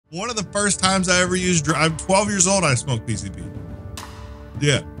One of the first times I ever used, I'm 12 years old, I smoked PCP.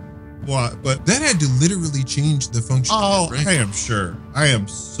 Yeah. Why? But That had to literally change the function of your brain. I am sure. I am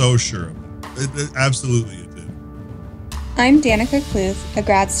so sure of it. Absolutely it did. I'm Danica Cluth, a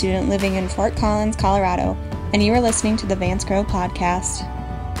grad student living in Fort Collins, Colorado, and you are listening to the Vance podcast.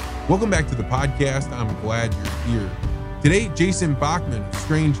 Welcome back to the podcast. I'm glad you're here. Today, Jason Bockman of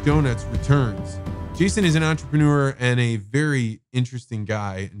Strange Donuts returns. Jason is an entrepreneur and a very interesting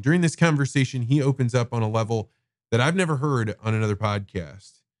guy. And during this conversation, he opens up on a level that I've never heard on another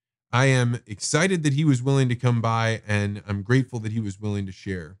podcast. I am excited that he was willing to come by, and I'm grateful that he was willing to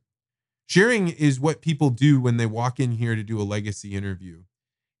share. Sharing is what people do when they walk in here to do a legacy interview.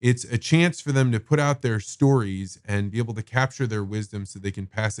 It's a chance for them to put out their stories and be able to capture their wisdom so they can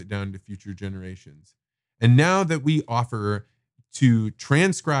pass it down to future generations. And now that we offer to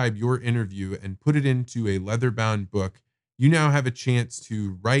transcribe your interview and put it into a leather-bound book, you now have a chance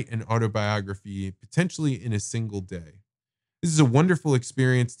to write an autobiography, potentially in a single day. This is a wonderful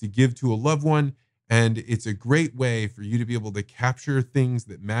experience to give to a loved one, and it's a great way for you to be able to capture things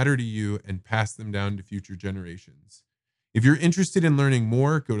that matter to you and pass them down to future generations. If you're interested in learning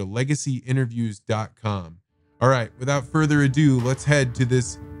more, go to legacyinterviews.com. All right, without further ado, let's head to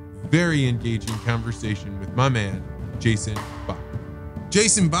this very engaging conversation with my man, Jason Bockman.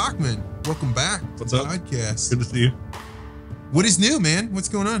 Jason Bockman, welcome back to What's the up? podcast. Good to see you. What is new, man? What's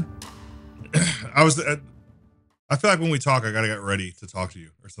going on? I feel like when we talk, I got to get ready to talk to you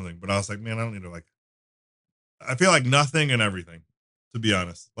or something. But I was like, man, I don't need to I feel like nothing and everything, to be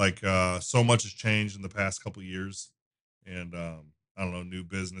honest. So much has changed in the past couple of years. And I don't know, new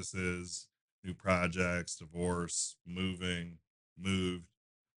businesses, new projects, divorce, moved. I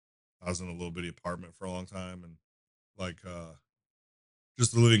was in a little bitty apartment for a long time and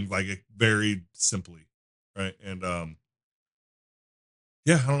just living very simply, right? And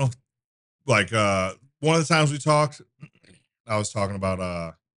yeah, I don't know. One of the times we talked, I was talking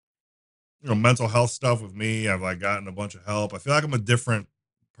about mental health stuff with me. I've gotten a bunch of help. I feel like I'm a different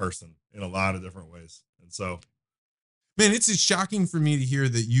person in a lot of different ways. And so Man, it's shocking for me to hear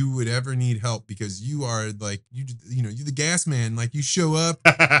that you would ever need help because you are you're the gas man. Like you show up,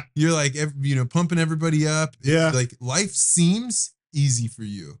 you're pumping everybody up. Yeah. Like life seems easy for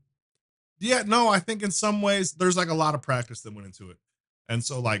you. Yeah, no, I think in some ways there's a lot of practice that went into it. And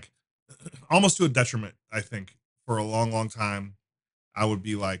so almost to a detriment, I think, for a long, long time, I would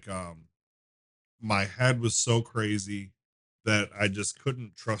be my head was so crazy that I just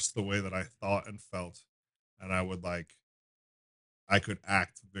couldn't trust the way that I thought and felt. And I could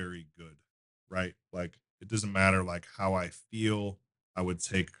act very good, right? It doesn't matter how I feel, I would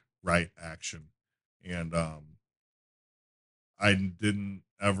take right action. And I didn't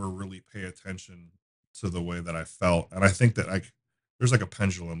ever really pay attention to the way that I felt. And I think that there's a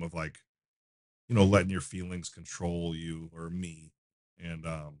pendulum of letting your feelings control you or me. And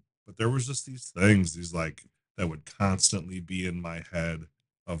but there was just these things, that would constantly be in my head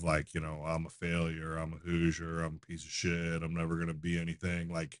of I'm a failure, I'm a Hoosier, I'm a piece of shit, I'm never gonna be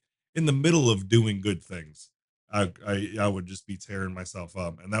anything. In the middle of doing good things, I would just be tearing myself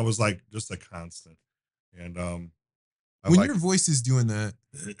up. And that was just a constant. And When your voice is doing that,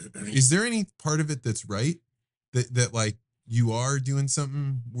 is there any part of it that's right? That you are doing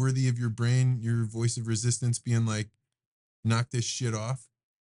something worthy of your brain, your voice of resistance being knock this shit off?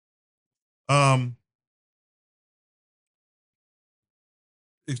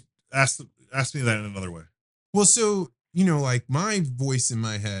 Ask me that in another way. Well, so, my voice in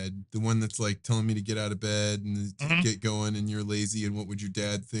my head, the one that's telling me to get out of bed and to Mhm. get going and you're lazy and what would your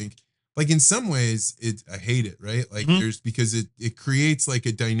dad think? In some ways, I hate it, right? Mhm. Because it creates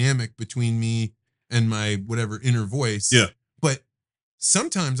a dynamic between me and my whatever inner voice. Yeah. But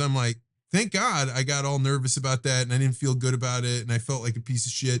sometimes I'm like, thank God I got all nervous about that and I didn't feel good about it and I felt like a piece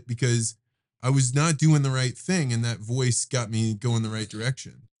of shit because I was not doing the right thing and that voice got me going the right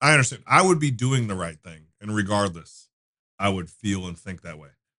direction. I understand. I would be doing the right thing, and regardless, I would feel and think that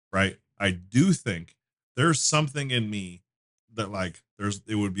way, right? I do think there's something in me that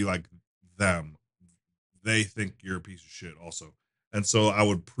it would be them. They think you're a piece of shit also. And so I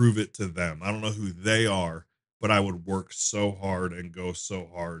would prove it to them. I don't know who they are, but I would work so hard and go so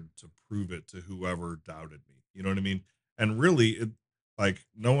hard to prove it to whoever doubted me. You know what I mean? And really,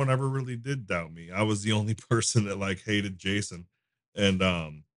 no one ever really did doubt me. I was the only person that hated Jason.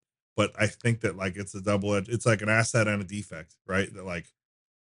 And but I think that it's a double edged, it's an asset and a defect, right? That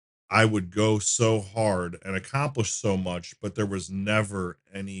I would go so hard and accomplish so much, but there was never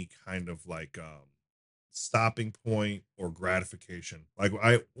any kind of stopping point or gratification.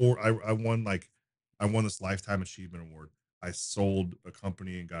 I won I won this lifetime achievement award I sold a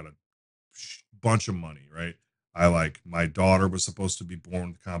company and got a bunch of money, right? I like my daughter was supposed to be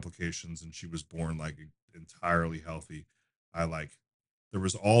born with complications and she was born like entirely healthy. I like there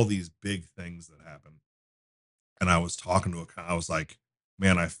was all these big things that happened. And I was talking to I was like,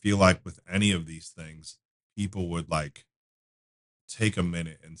 man, I feel like with any of these things, people would like take a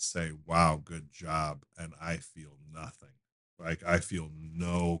minute and say, wow, good job. And I feel nothing. Like I feel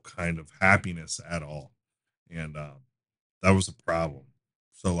no kind of happiness at all. And that was a problem.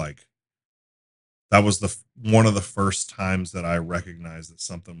 So like that was one of the first times that I recognized that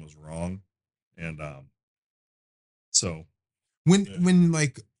something was wrong. And so When yeah, when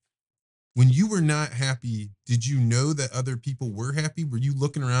like when you were not happy, did you know that other people were happy? Were you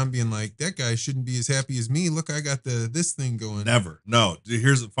looking around being like, that guy shouldn't be as happy as me? Look, I got this thing going. never. No, dude,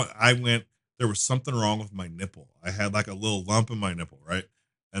 here's the fun. There was something wrong with my nipple. I had like a little lump in my nipple, right?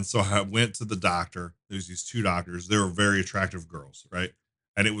 And so I went to the doctor. There's these two doctors. They were very attractive girls, right?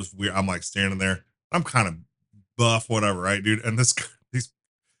 And it was weird. I'm like standing there. I'm kind of buff, whatever, right, dude? And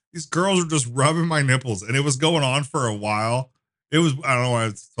these girls are just rubbing my nipples, and it was going on for a while. It was I don't know why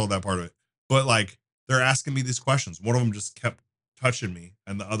I told that part of it, but like they're asking me these questions. One of them just kept touching me,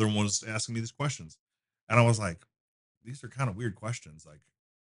 and the other one was asking me these questions, and I was like, these are kind of weird questions. Like,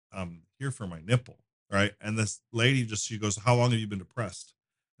 I'm here for my nipple, right? And this lady she goes, "How long have you been depressed?"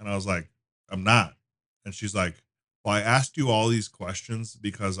 And I was like, "I'm not." And she's like, "Well, I asked you all these questions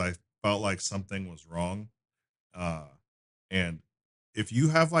because I felt like something was wrong." Uh, and if you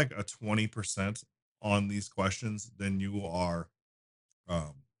have like a 20% on these questions, then you are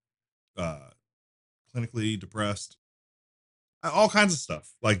um, uh, clinically depressed. All kinds of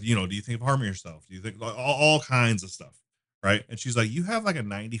stuff. Like, do you think of harming yourself? Do you think like, all kinds of stuff? Right. And she's like, you have like a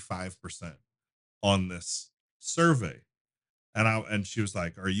 95% on this survey. And she was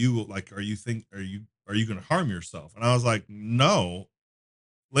like, are you going to harm yourself? And I was like, no,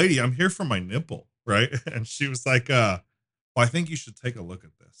 lady, I'm here for my nipple. Right. And she was like, well, I think you should take a look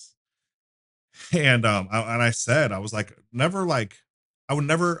at this. And I said, I was like, never like, I would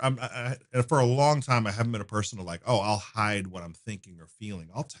never. For a long time, I haven't been a person to like, oh, I'll hide what I'm thinking or feeling.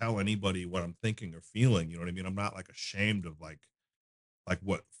 I'll tell anybody what I'm thinking or feeling. You know what I mean? I'm not like ashamed of like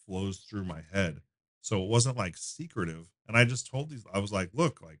what flows through my head. So it wasn't like secretive. And I just told these, I was like,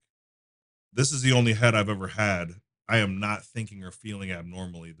 look, like this is the only head I've ever had. I am not thinking or feeling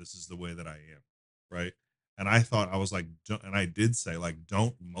abnormally. This is the way that I am. Right. And I thought, I was like, and I did say, like,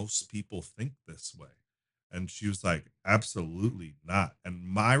 don't most people think this way? And she was like, absolutely not. And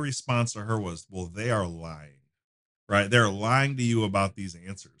my response to her was, well, they are lying. Right. They're lying to you about these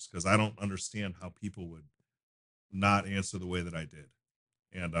answers because I don't understand how people would not answer the way that I did.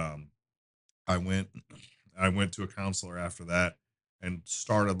 And I went I went to a counselor after that and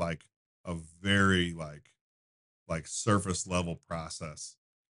started like a very like surface level process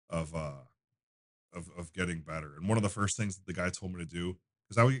of of getting better. And one of the first things that the guy told me to do,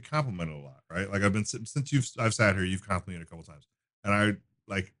 because I would get complimented a lot, right? Like since I've sat here, you've complimented a couple times, and I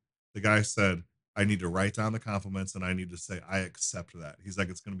like the guy said I need to write down the compliments and I need to say I accept that. He's like,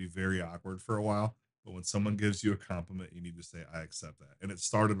 it's going to be very awkward for a while, but when someone gives you a compliment, you need to say I accept that. And it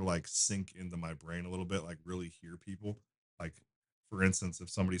started to like sink into my brain a little bit, like really hear people. Like, for instance, if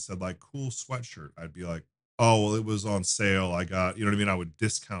somebody said like cool sweatshirt, I'd be like, oh, well, it was on sale. I got, you know what I mean? I would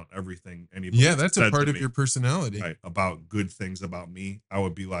discount everything anybody Yeah, that's a said to part of me, your personality. right, about good things about me. I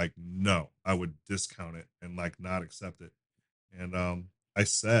would be like, no, I would discount it and like not accept it. And I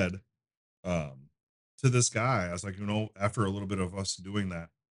said um to this guy, I was like, after a little bit of us doing that,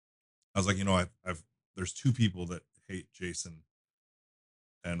 I was like, I've there's two people that hate Jason,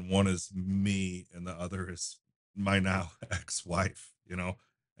 and one is me and the other is my now ex-wife,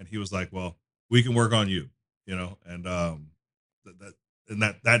 and he was like, well, we can work on you, and that,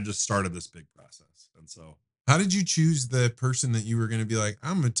 that that just started this big process. And so How did you choose the person that you were going to be like,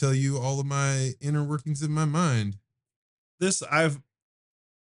 I'm going to tell you all of my inner workings of my mind? this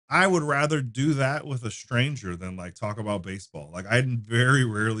I would rather do that with a stranger than like talk about baseball. Like I very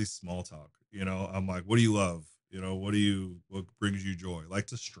rarely small talk, I'm like, what do you love, what brings you joy, like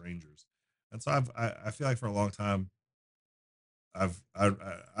to strangers. And so I feel like for a long time I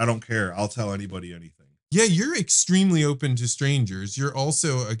don't care. I'll tell anybody anything. Yeah, you're extremely open to strangers. You're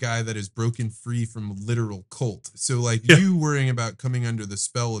also a guy that has broken free from a literal cult. So like Yeah. you worrying about coming under the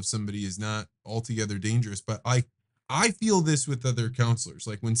spell of somebody is not altogether dangerous. But I feel this with other counselors.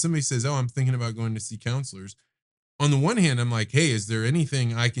 Like when somebody says, "Oh, I'm thinking about going to see counselors," on the one hand, I'm like, "Hey, is there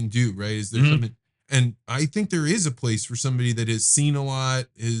anything I can do? Right? Is there Mhm. something?" And I think there is a place for somebody that has seen a lot,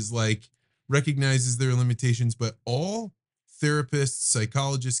 is like recognizes their limitations, but all therapists,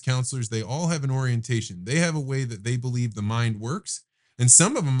 psychologists, counselors, they all have an orientation. They have a way that they believe the mind works. And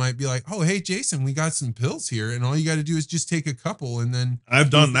some of them might be like, "Oh, hey, Jason, we got some pills here, and all you got to do is just take a couple, and then I've you'll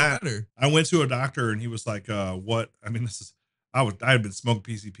done feel that. better." I went to a doctor and he was like, what? I mean, I had been smoking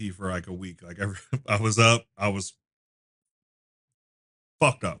PCP for like a week. Like I was up, I was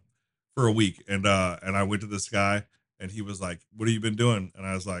fucked up for a week. And I went to this guy and he was like, "What have you been doing?" And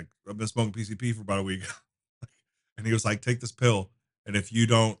I was like, "I've been smoking PCP for about a week." And he was like, "Take this pill. And if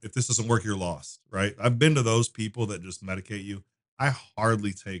this doesn't work, you're lost." Right. I've been to those people that just medicate you. I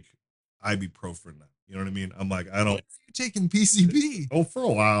hardly take ibuprofen now. You know what I mean? I'm like, I When don't. are you taking PCP? Oh, for a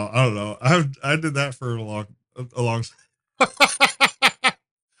while. I don't know. I did that for a long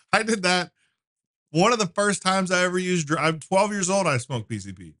I did that one of the first times I ever used I'm 12 years old, I smoked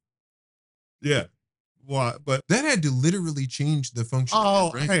PCP. Yeah. Why? But That had to literally change the function of your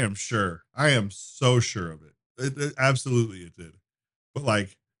oh, brain. I am sure. I am so sure of it. Absolutely it did. But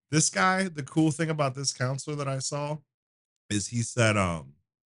like this guy, the cool thing about this counselor that I saw is he said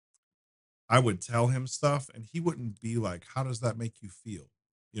I would tell him stuff and he wouldn't be like, "How does that make you feel?"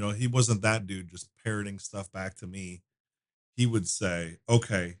 You know, he wasn't that dude just parroting stuff back to me. He would say,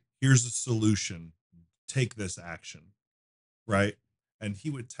 "Okay, here's a solution. Take this action." Right. And he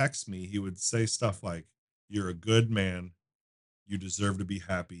would text me. He would say stuff like, "You're a good man. You deserve to be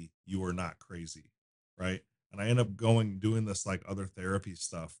happy. You are not crazy." Right. And I end up doing this like other therapy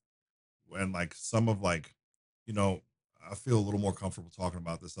stuff. And like some of like, you know, I feel a little more comfortable talking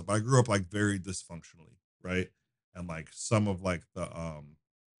about this stuff. I grew up like very dysfunctionally. Right. And like some of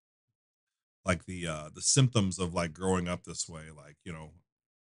the symptoms of like growing up this way, like, you know,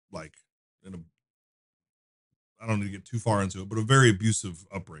 like in a I don't need to get too far into it, but a very abusive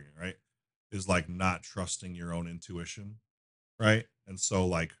upbringing, right? Is like not trusting your own intuition, right? And so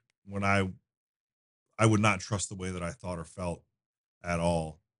like when I would not trust the way that I thought or felt at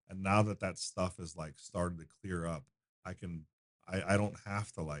all. And now that that stuff is like started to clear up, I can I don't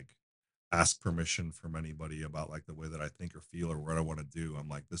have to like ask permission from anybody about like the way that I think or feel or what I want to do. I'm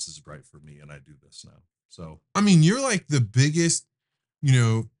like, this is right for me and I do this now. So I mean, you're like the biggest, you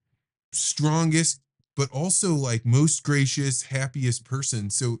know, strongest, but also like most gracious, happiest person.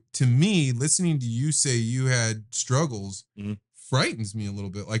 So to me, listening to you say you had struggles mhm. frightens me a little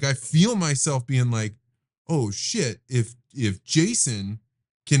bit. Like I feel myself being like, "Oh shit, if Jason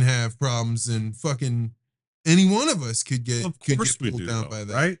can have problems, then fucking any one of us could Of get course we pulled do down though, by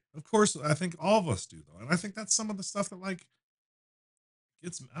that." right? Of course, I think all of us do though. And I think that's some of the stuff that like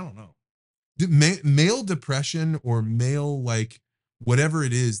gets I don't know. Male depression or male like whatever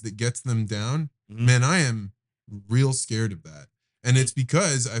it is that gets them down, Mhm, man, I am real scared of that. And mhm, it's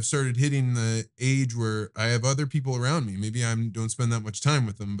because I've started hitting the age where I have other people around me. Maybe I don't spend that much time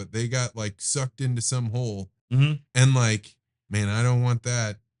with them, but they got like sucked into some hole. mhm, And like, man, I don't want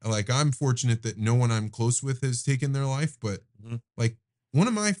that. Like, I'm fortunate that no one I'm close with has taken their life, but mhm, like one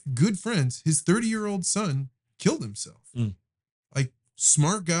of my good friends, his 30-year-old son killed himself. mm. Like,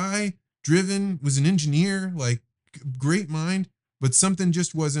 smart guy, driven, was an engineer, like great mind, but something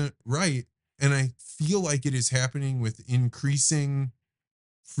just wasn't right. And I feel like it is happening with increasing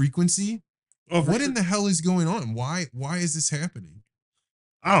frequency. Well, for What sure. in the hell is going on? Why is this happening?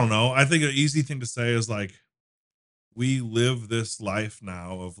 I don't know. I think an easy thing to say is like we live this life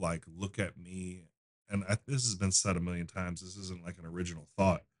now of like, look at me. And this has been said a million times. This isn't like an original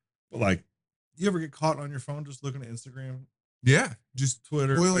thought, but like, you ever get caught on your phone just looking at Instagram, Yeah, just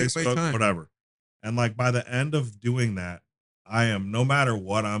Twitter, toiling away Facebook, time. whatever? And like by the end of doing that, I am no matter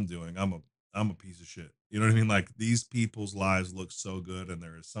what I'm doing, I'm a piece of shit. You know what I mean? Like these people's lives look so good, and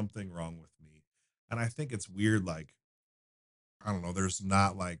there is something wrong with me. And I think it's weird. Like I don't know. There's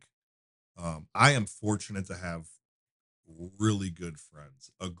not like I am fortunate to have really good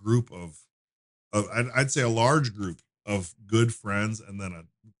friends, a group of I'd say a large group of good friends, and then a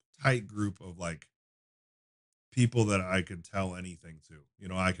tight group of like people that I can tell anything to. You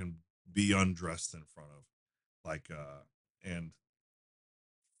know, I can be undressed in front of, like, and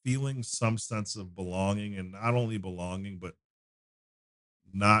feeling some sense of belonging, and not only belonging, but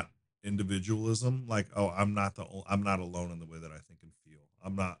not individualism. Like, oh, I'm not alone in the way that I think and feel.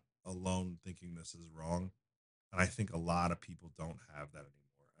 I'm not alone thinking this is wrong. And I think a lot of people don't have that anymore.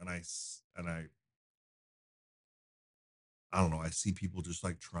 I don't know. I see people just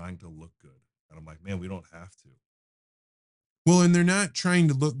like trying to look good, and I'm like, man, we don't have to. Well, and they're not trying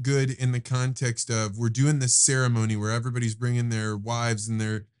to look good in the context of we're doing this ceremony where everybody's bringing their wives and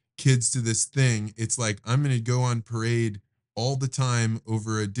their kids to this thing. It's like I'm going to go on parade all the time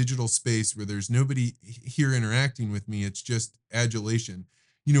over a digital space where there's nobody here interacting with me. It's just adulation.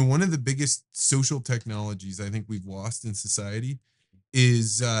 one of the biggest social technologies I think we've lost in society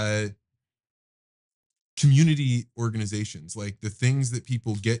is community organizations, like the things that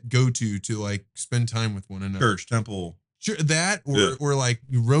people go to like spend time with one another. Church, temple. Sure, that Yeah. or like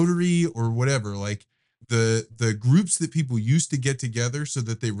Rotary or whatever, like the groups that people used to get together so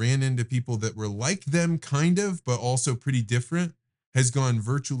that they ran into people that were like them kind of, but also pretty different, has gone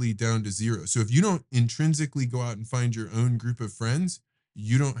virtually down to zero. So if you don't intrinsically go out and find your own group of friends,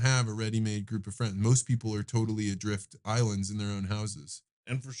 you don't have a ready-made group of friends. Most people are totally adrift islands in their own houses.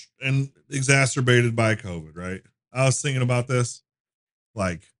 And exacerbated by COVID, right? I was thinking about this.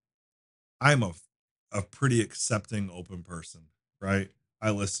 Like, I'm a pretty accepting, open person, right? I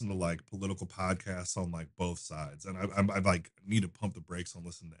listen to like political podcasts on like both sides, and I like need to pump the brakes on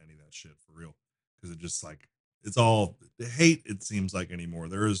listening to any of that shit for real, because it just like it's all hate. It seems like anymore.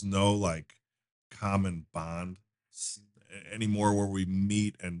 There is no like common bond anymore where we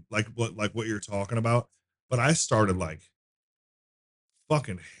meet and like what you're talking about. But I started like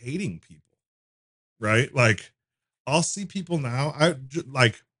fucking hating people, right? Like I'll see people now.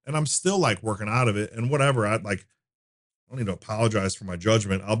 Like, and I'm still like working out of it and whatever. I don't need to apologize for my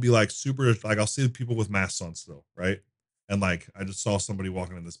judgment. I'll be like super like I'll see people with masks on still, right? And like I just saw somebody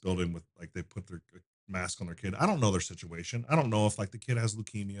walking in this building with like they put their mask on their kid. I don't know their situation. I don't know if like the kid has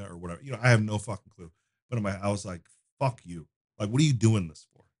leukemia or whatever. I have no fucking clue. But I was like, fuck you. Like, what are you doing this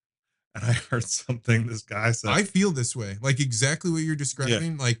for? And I heard something this guy said. I feel this way, like exactly what you're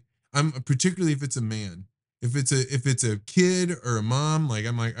describing. Yeah. Like I'm particularly if it's a man, if it's a kid or a mom, like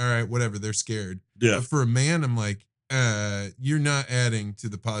I'm like, all right, whatever, they're scared. Yeah. But for a man, I'm like, you're not adding to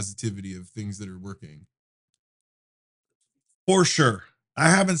the positivity of things that are working. For sure. I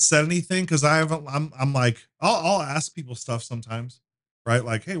haven't said anything because I'm like, I'll ask people stuff sometimes, right?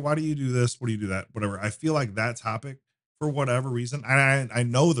 Like, hey, why do you do this? What do you do that? Whatever. I feel like that topic, for whatever reason, I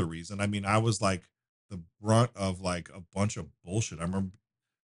know the reason. I mean, I was like the brunt of like a bunch of bullshit. I remember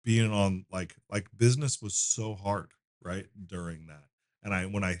being on like business was so hard, right? During that.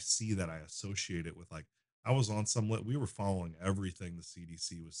 And when I see that, I associate it with like I was on we were following everything the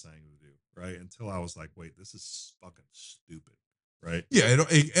CDC was saying to do, right? Until I was like, wait, this is fucking stupid, right? Yeah,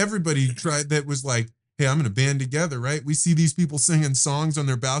 everybody tried that was like, hey, I'm going to band together, right? We see these people singing songs on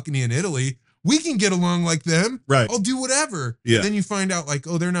their balcony in Italy. We can get along like them. Right. I'll do whatever. Yeah. And then you find out like,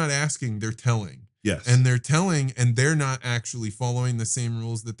 oh, they're not asking, they're telling. Yes. And they're telling and they're not actually following the same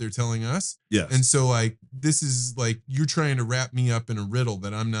rules that they're telling us. Yes. And so like this is like you're trying to wrap me up in a riddle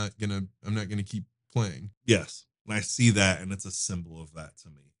that I'm not gonna keep playing. Yes. And I see that and it's a symbol of that to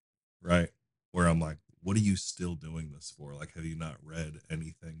me. Right. Where I'm like, what are you still doing this for? Like, have you not read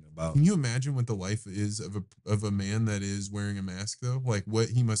anything about? Can you imagine what the life is of a man that is wearing a mask though? Like what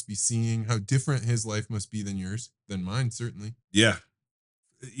he must be seeing, how different his life must be than mine, certainly. Yeah.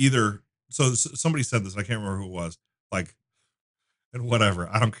 Either so somebody said this, I can't remember who it was. Like, and whatever,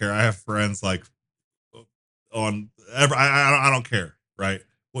 I don't care. I have friends like on ever. I don't care, right?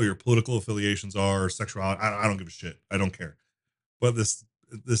 What your political affiliations are, or sexuality. I don't give a shit. I don't care. But this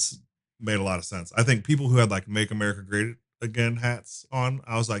made a lot of sense. I think people who had like "Make America Great Again" hats on,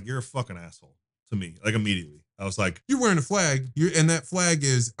 I was like, you're a fucking asshole to me. Like immediately, I was like, you're wearing a flag. And that flag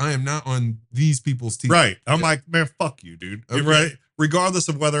is I am not on these people's team. Right. I'm like, man, fuck you, dude. Okay. Right. Regardless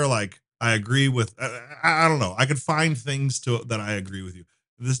of whether like I agree with, I don't know. I could find things that I agree with you.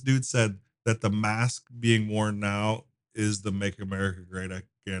 This dude said that the mask being worn now is the "Make America Great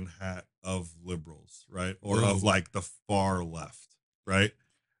Again" hat of liberals, right? Or of like the far left, right?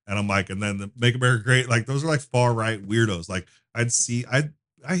 And I'm like, and then the "Make America Great," like those are like far right weirdos. Like I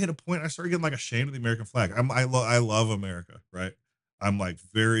hit a point, I started getting like ashamed of the American flag. I love America, right? I'm like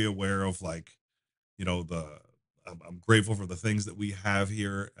very aware of like, I'm grateful for the things that we have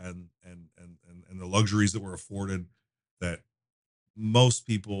here and the luxuries that we're afforded that most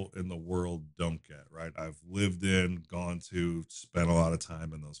people in the world don't get, right? I've lived in, gone to, spent a lot of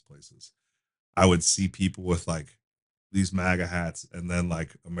time in those places. I would see people with like these MAGA hats and then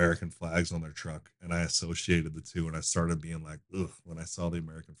like American flags on their truck, and I associated the two, and I started being like, ugh, when I saw the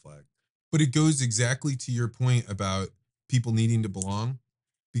American flag. But it goes exactly to your point about people needing to belong,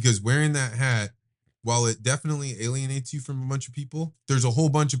 because wearing that hat, while it definitely alienates you from a bunch of people, there's a whole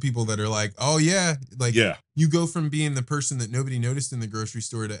bunch of people that are like, oh yeah, like you go from being the person that nobody noticed in the grocery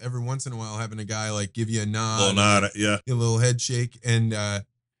store to every once in a while having a guy like give you a nod, a little head shake, and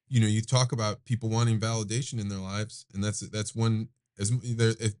you talk about people wanting validation in their lives, and that's one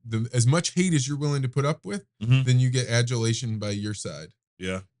as much hate as you're willing to put up with, then you get adulation by your side.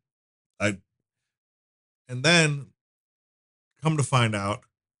 Yeah, and then come to find out,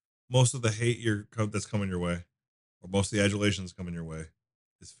 most of the hate that's coming your way, or most of the adulation that's coming your way,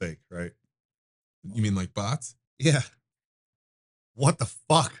 is fake, right? You mean like bots? Yeah. What the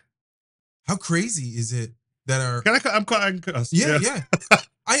fuck? How crazy is it that our Can I cuss. yeah, yeah.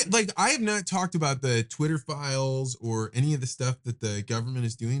 I have not talked about the Twitter files or any of the stuff that the government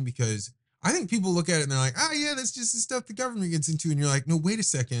is doing because I think people look at it and they're like, oh yeah, that's just the stuff the government gets into. And you're like, no, wait a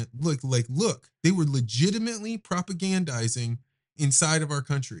second. Look, they were legitimately propagandizing inside of our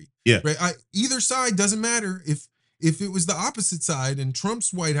country. Yeah. Right. Either side doesn't matter. If it was the opposite side and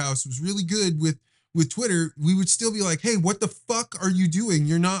Trump's White House was really good with Twitter, we would still be like, hey, what the fuck are you doing?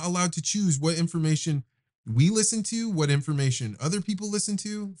 You're not allowed to choose what information we listen to, what information other people listen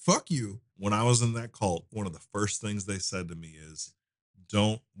to. Fuck you. When I was in that cult, one of the first things they said to me is,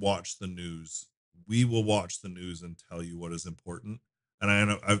 don't watch the news. We will watch the news and tell you what is important. And I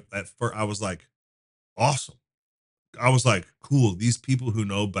know at first I was like, awesome. I was like, cool. These people who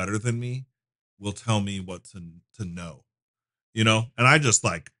know better than me will tell me what to know, And I just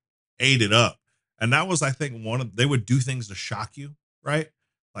like ate it up. And that was, I think, they would do things to shock you, right?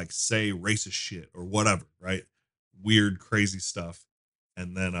 Like say racist shit or whatever, right? Weird, crazy stuff.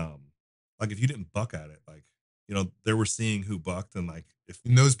 And then, like if you didn't buck at it, like, they were seeing who bucked and like if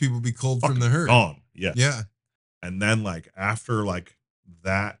And those people be cold from the herd. gone. Yes. Yeah. And then like after like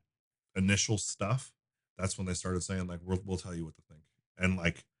that initial stuff, that's when they started saying like we'll tell you what to think. And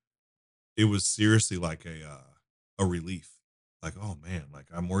like it was seriously like a relief. Like, oh man, like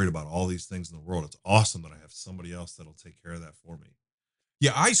I'm worried about all these things in the world. It's awesome that I have somebody else that'll take care of that for me.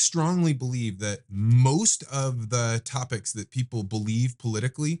 Yeah, I strongly believe that most of the topics that people believe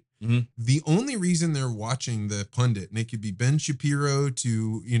politically, the only reason they're watching the pundit, and it could be Ben Shapiro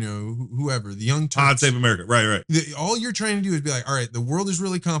to, whoever, the Young Pod Turks. Save America. Right. All you're trying to do is be like, all right, the world is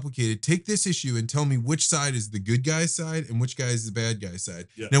really complicated. Take this issue and tell me which side is the good guy's side and which guy is the bad guy's side.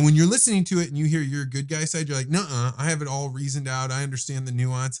 Yeah. Now, when you're listening to it and you hear your good guy's side, you're like, nuh-uh, I have it all reasoned out. I understand the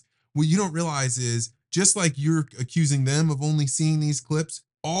nuance. What you don't realize is just like you're accusing them of only seeing these clips,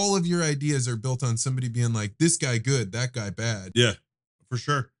 all of your ideas are built on somebody being like, this guy good, that guy bad. Yeah, for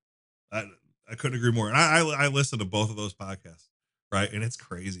sure. I couldn't agree more. And I listen to both of those podcasts, right? And it's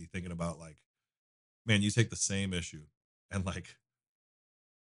crazy thinking about like, man, you take the same issue and like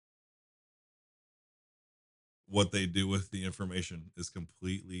what they do with the information is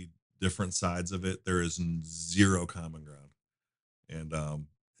completely different sides of it. There is zero common ground. And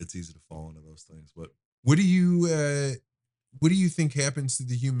it's easy to fall into those things. But what do you think happens to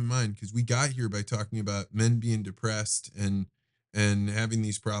the human mind? Because we got here by talking about men being depressed and having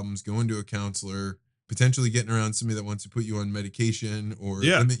these problems, going to a counselor, potentially getting around somebody that wants to put you on medication or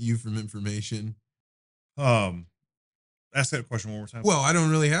limit you from information. Ask that question one more time. Well, I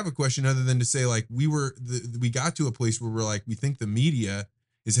don't really have a question other than to say like we got to a place where we're like, we think the media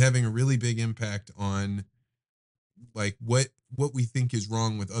is having a really big impact on like what we think is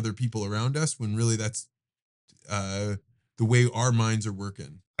wrong with other people around us when really that's the way our minds are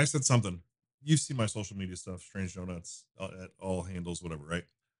working. I said something. You've seen my social media stuff, Strange Donuts, at all handles, whatever, right?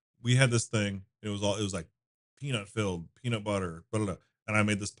 We had this thing. It was like peanut filled, peanut butter, blah, blah, blah. And I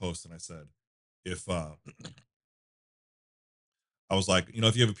made this post and I said, if I was like,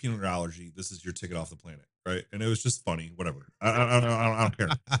 if you have a peanut allergy, this is your ticket off the planet, right? And it was just funny, whatever. I don't care.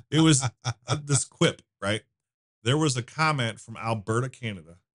 It was this quip, right? There was a comment from Alberta,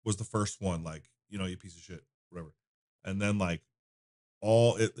 Canada, was the first one, like, you piece of shit, whatever. And then like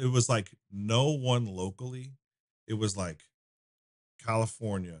it was like no one locally. It was like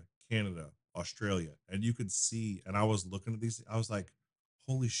California, Canada, Australia. And you could see, and I was looking at these, I was like,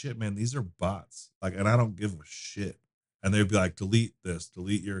 holy shit, man, these are bots. Like, and I don't give a shit. And they'd be like, delete this,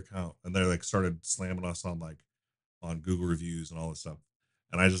 delete your account. And they like started slamming us on Google reviews and all this stuff.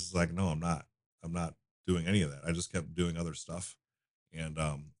 And I just was like, no, I'm not doing any of that. I just kept doing other stuff. And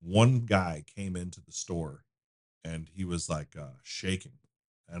one guy came into the store and he was like shaking.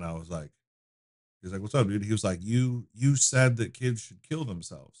 And I was like, he's like, what's up, dude? He was like, you said that kids should kill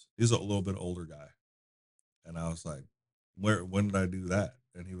themselves. He's a little bit older guy. And I was like, when did I do that?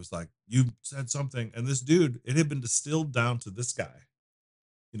 And he was like, you said something. And this dude, it had been distilled down to this guy,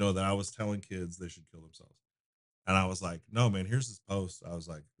 that I was telling kids they should kill themselves. And I was like, no, man, here's this post. I was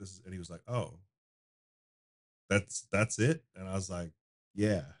like, and he was like, oh, that's it. And I was like,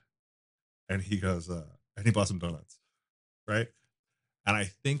 yeah. And he goes, and he bought some donuts. Right. And I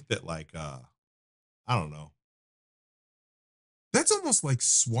think that like, I don't know. That's almost like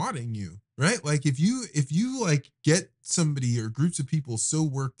swatting you, right? Like if you like get somebody or groups of people so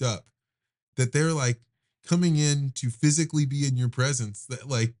worked up that they're like coming in to physically be in your presence that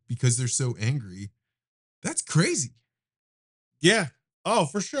like, because they're so angry, that's crazy. Yeah. Oh,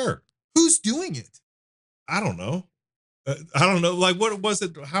 for sure. Who's doing it? I don't know. I don't know. Like, what was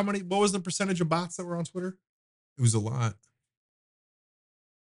it? What was the percentage of bots that were on Twitter? It was a lot.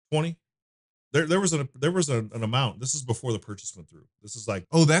 20? An amount. This is before the purchase went through. This is like,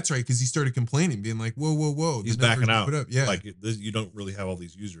 Oh, that's right, because he started complaining, being like, "Whoa, whoa, whoa! The he's numbers backing you out. put up, yeah." Like, you don't really have all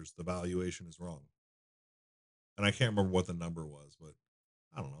these users. The valuation is wrong. And I can't remember what the number was, but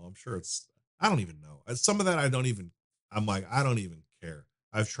I don't know. I'm sure I don't even know. Some of that I'm like, I don't even care.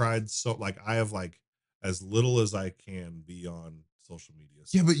 I've tried I have like as little as I can be on social media.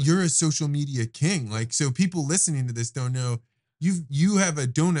 Yeah, So but like, you're a social media king. Like, so people listening to this don't know you have a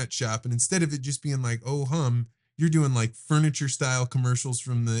donut shop, and instead of it just being like, oh you're doing like furniture style commercials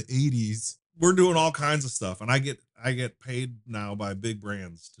from the 80s. we're doing all kinds of stuff, and I get paid now by big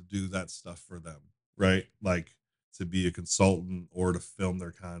brands to do that stuff for them, right? Like to be a consultant or to film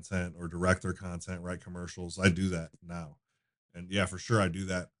their content or direct their content, write commercials. I do that now. And yeah, for sure I do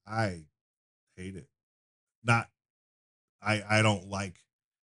that. I hate it. Not I don't like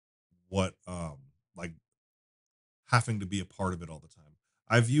what like having to be a part of it all the time.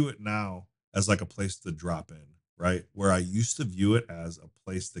 I view it now as like a place to drop in, right? Where I used to view it as a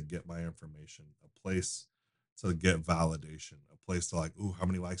place to get my information, a place to get validation, a place to like, ooh, how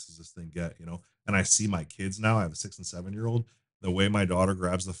many likes does this thing get? You know? And I see my kids now. I have a 6 and 7 year old. The way my daughter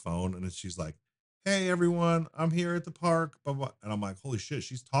grabs the phone and she's like, "Hey everyone, I'm here at the park." Blah, blah. And I'm like, holy shit,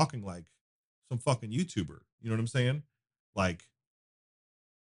 she's talking like some fucking YouTuber. You know what I'm saying? Like,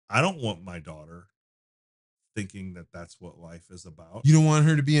 I don't want my daughter thinking that that's what life is about. You don't want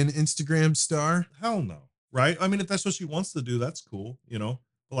her to be an Instagram star? Hell no. Right? I mean, if that's what she wants to do, that's cool, you know.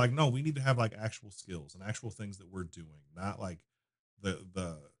 But like, no, we need to have like actual skills and actual things that we're doing, not like the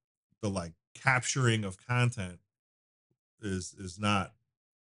the like capturing of content is not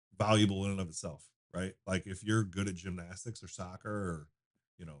valuable in and of itself, right? Like if you're good at gymnastics or soccer or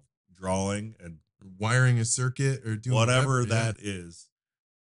you know, drawing and Wiring a circuit or doing whatever whatever, yeah. that is,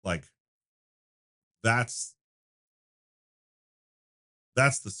 like that's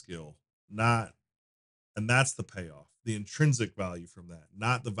that's the skill, not and that's the payoff, the intrinsic value from that,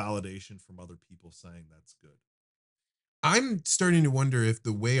 not the validation from other people saying that's good. I'm starting to wonder if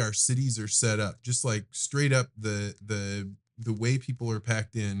the way our cities are set up, just like straight up the way people are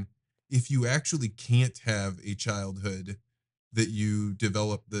packed in, if you actually can't have a childhood that you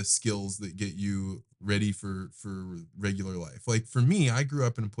develop the skills that get you ready for regular life. Like for me, I grew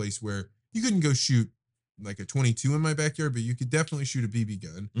up in a place where you couldn't go shoot like a 22 in my backyard, but you could definitely shoot a BB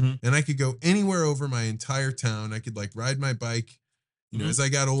gun. Mhm. And I could go anywhere over my entire town. I could like ride my bike. Mhm. As I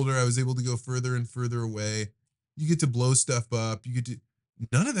got older, I was able to go further and further away. You get to blow stuff up. You get to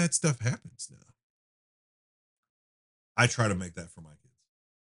None of that stuff happens now. I try to make that for my kids,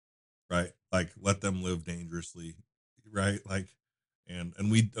 right? Like let them live dangerously, right? Like and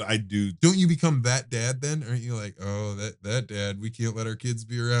I do. Don't you become that dad then? Aren't you like, oh, that dad, we can't let our kids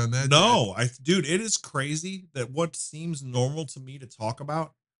be around that dad? No, dude, it is crazy that what seems normal to me to talk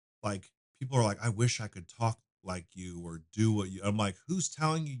about, like people are like, I wish I could talk like you or do what you. I'm like, who's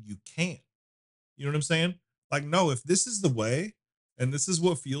telling you you can't? You know what I'm saying? Like, no, if this is the way and this is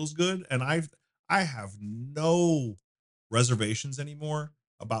what feels good, and I have no reservations anymore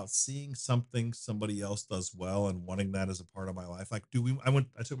about seeing something somebody else does well and wanting that as a part of my life. Like, dude,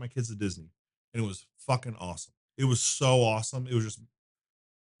 I took my kids to Disney and it was fucking awesome. It was so awesome. It was just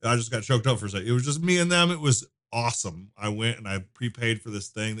I just got choked up for a second. It was just me and them. It was awesome. I went and I prepaid for this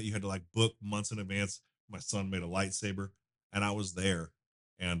thing that you had to like book months in advance. My son made a lightsaber and I was there.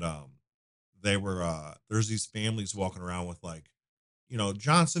 And they were there's these families walking around with like, you know,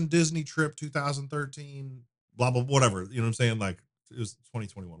 Johnson Disney trip 2013, blah blah whatever. You know what I'm saying? Like it was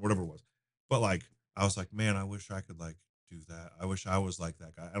 2021, whatever it was. But like I was like, man, I wish I could like do that. I wish I was like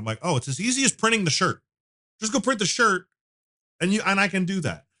that guy. And I'm like, oh, it's as easy as printing the shirt. Just go print the shirt and I can do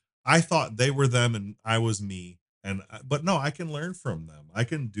that. I thought they were them and I was me, and but no, I can learn from them. I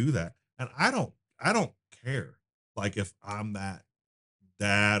can do that, and I don't care like if I'm that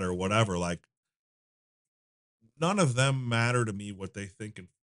dad or whatever. Like none of them matter to me what they think and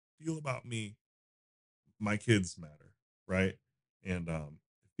feel about me. My kids matter, right? And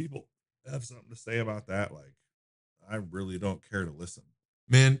if people have something to say about that, like I really don't care to listen.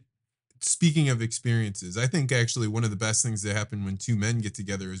 Man, speaking of experiences, I think actually one of the best things that happen when two men get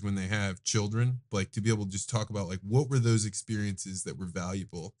together is when they have children, like to be able to just talk about like what were those experiences that were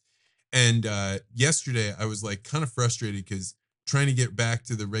valuable. And yesterday I was like kind of frustrated because trying to get back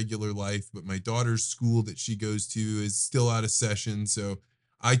to the regular life, but my daughter's school that she goes to is still out of session. So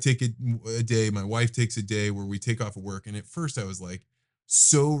I take a day, my wife takes a day where we take off of work. And at first I was like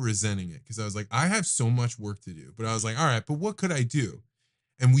so resenting it because I was like, I have so much work to do. But I was like, all right, but what could I do?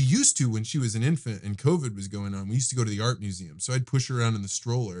 And we used to, when she was an infant and COVID was going on, we used to go to the art museum. So I'd push her around in the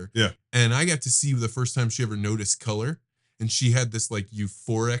stroller. Yeah. And I got to see the first time she ever noticed color. And she had this like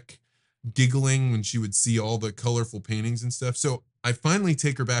euphoric giggling when she would see all the colorful paintings and stuff. So I finally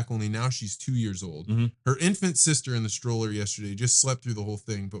take her back, only now she's 2 years old. Mm-hmm. Her infant sister in the stroller yesterday just slept through the whole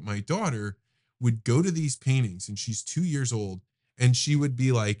thing. But my daughter would go to these paintings, and she's 2 years old, and she would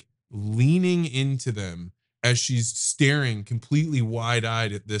be like leaning into them as she's staring completely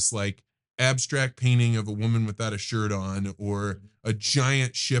wide-eyed at this like abstract painting of a woman without a shirt on, or a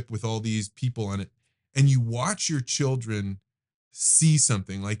giant ship with all these people on it. And you watch your children see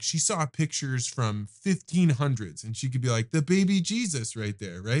something. Like, she saw pictures from 1500s and she could be like, the baby Jesus right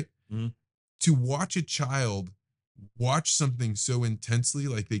there, right? Mm-hmm. To watch a child watch something so intensely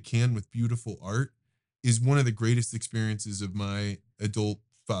like they can with beautiful art is one of the greatest experiences of my adult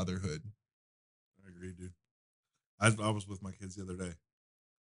fatherhood. I agree, dude. I was with my kids the other day.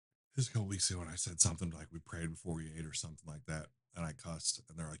 This a couple weeks ago, and I said something like we prayed before we ate or something like that, and I cussed,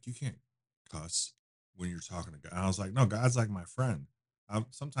 and they're like, "You can't cuss when you're talking to God." And I was like, "No, God's like my friend."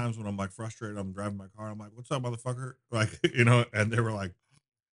 Sometimes when I'm like frustrated, I'm driving my car, I'm like, "What's up, motherfucker?" Like, and they were like,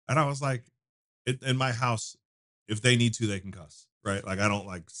 and I was like, in my house, if they need to, they can cuss, right? Like, I don't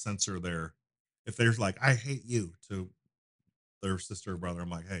like censor if there's like, "I hate you" to their sister or brother, I'm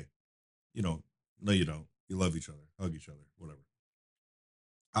like, "Hey, no, you don't. You love each other, hug each other, whatever."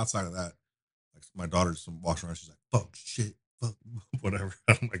 Outside of that, like my daughter's walks around, she's like, "Fuck, shit, fuck," whatever.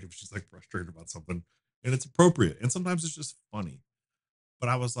 I'm like, if she's like frustrated about something, and it's appropriate, and sometimes it's just funny. But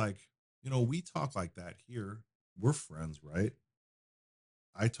I was like, we talk like that here. We're friends, right?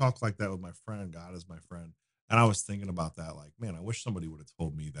 I talk like that with my friend. God is my friend. And I was thinking about that, like, man, I wish somebody would have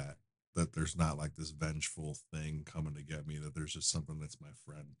told me that there's not like this vengeful thing coming to get me, that there's just something that's my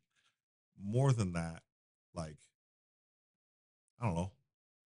friend. More than that, like, I don't know.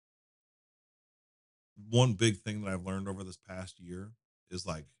 One big thing that I've learned over this past year is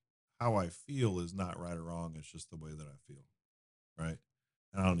like how I feel is not right or wrong. It's just the way that I feel. Right.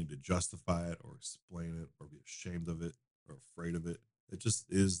 And I don't need to justify it or explain it or be ashamed of it or afraid of it. It just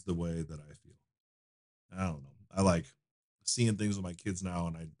is the way that I feel. I don't know. I like seeing things with my kids now,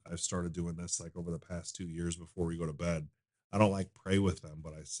 and I've started doing this like over the past 2 years before we go to bed. I don't like pray with them,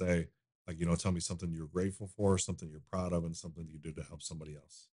 but I say, like, tell me something you're grateful for, something you're proud of, and something you did to help somebody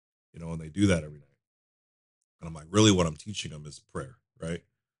else. And they do that every night. And I'm like, really, what I'm teaching them is prayer, right?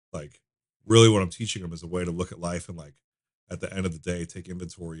 Like, really, what I'm teaching them is a way to look at life and, like, at the end of the day, take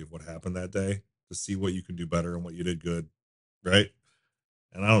inventory of what happened that day to see what you can do better and what you did good, right?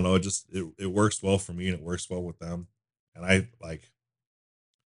 And I don't know, it works well for me and it works well with them. And I like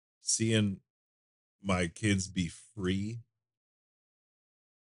seeing my kids be free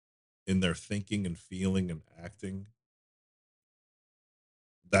in their thinking and feeling and acting.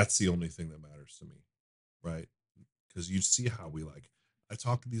 That's the only thing that matters to me, right? Because you see how I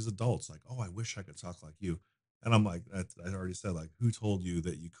talk to these adults like, "Oh, I wish I could talk like you." And I'm like, I already said, like, who told you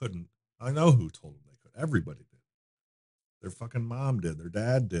that you couldn't? I know who told them they could. Everybody did. Their fucking mom did. Their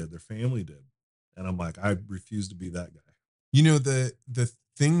dad did. Their family did. And I'm like, I refuse to be that guy. The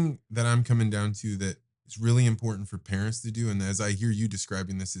thing that I'm coming down to that is really important for parents to do, and as I hear you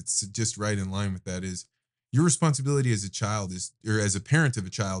describing this, it's just right in line with that, is your responsibility as a child or as a parent of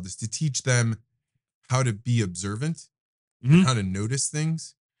a child, is to teach them how to be observant and how to notice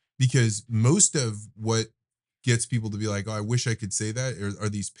things. Because most of what gets people to be like, "Oh, I wish I could say that," are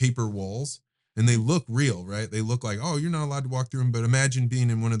these paper walls. And they look real, right? They look like, "Oh, you're not allowed to walk through them." But imagine being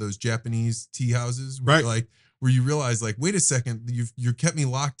in one of those Japanese tea houses where, Right. like, where you realize, like, wait a second, you've kept me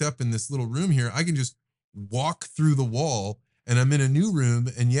locked up in this little room here. I can just walk through the wall and I'm in a new room.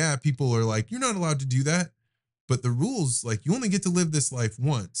 And yeah, people are like, "You're not allowed to do that." But the rules, like, you only get to live this life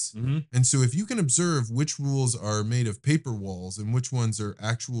once. Mm-hmm. And so if you can observe which rules are made of paper walls and which ones are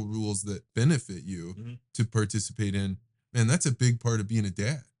actual rules that benefit you to participate in, man, that's a big part of being a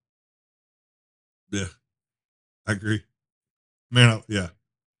dad. Yeah, I agree. Man, yeah.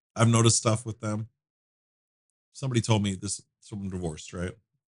 I've noticed stuff with them. Somebody told me this, someone divorced, right?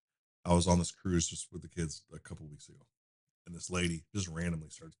 I was on this cruise just with the kids a couple weeks ago. And this lady just randomly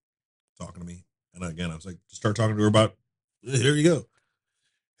started talking to me. And again, I was like, just start talking to her about, here you go.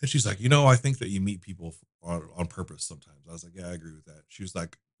 And she's like, I think that you meet people on purpose sometimes. I was like, yeah, I agree with that. She was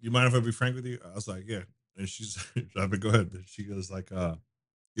like, you mind if I be frank with you? I was like, yeah. And she's, I mean, go ahead. And she goes like,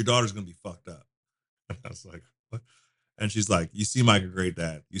 your daughter's going to be fucked up. And I was like, what? And she's like, you seem like a great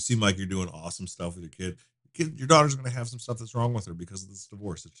dad. You seem like you're doing awesome stuff with your kid. Your daughter's going to have some stuff that's wrong with her because of this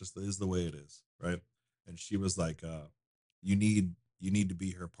divorce. It just is the way it is. Right. And she was like, you need to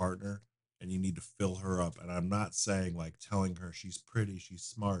be her partner and you need to fill her up. And I'm not saying like telling her she's pretty, she's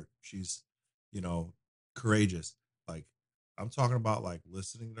smart, she's, you know, courageous. Like I'm talking about like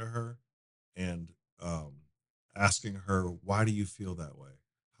listening to her and um asking her, why do you feel that way?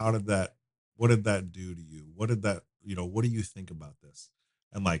 How did that, what did that do to you? What did that, what do you think about this?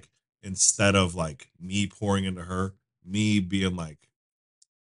 And like instead of like me pouring into her, me being like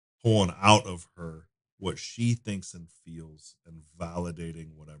pulling out of her what she thinks and feels and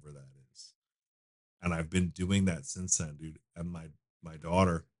validating whatever that is. And I've been doing that since then, dude. And my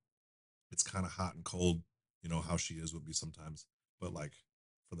daughter, it's kind of hot and cold, how she is with me sometimes. But like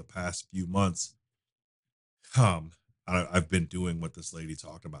for the past few months, I've been doing what this lady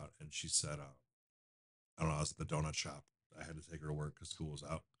talked about, and she said, I don't know, I was at the donut shop. I had to take her to work because school was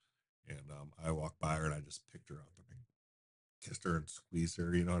out, and I walked by her and I just picked her up and I kissed her and squeezed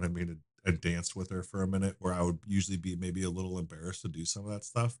her. You know what I mean? And danced with her for a minute, where I would usually be maybe a little embarrassed to do some of that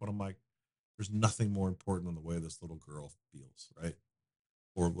stuff, but I'm like, there's nothing more important than the way this little girl feels, right?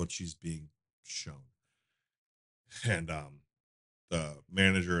 Or what she's being shown. And the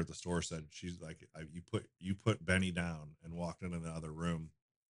manager at the store said, she's like, you put Benny down, and walked into the other room.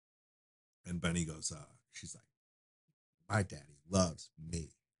 And Benny goes, she's like, my daddy loves me.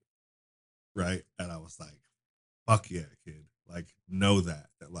 Right. And I was like, fuck yeah, kid. Like, know that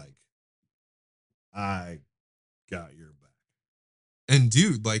like I got your back. And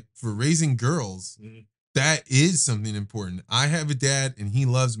dude, like for raising girls, Mhm. that is something important. I have a dad and he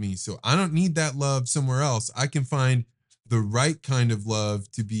loves me, so I don't need that love somewhere else. I can find the right kind of love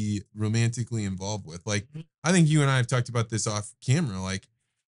to be romantically involved with. Like, Mhm. I think you and I have talked about this off camera. Like,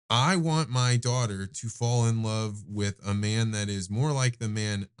 I want my daughter to fall in love with a man that is more like the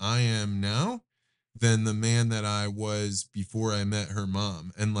man I am now than the man that I was before I met her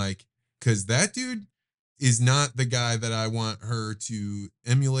mom. And like, cause that dude is not the guy that I want her to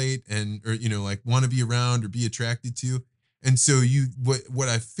emulate and or like want to be around or be attracted to. And so what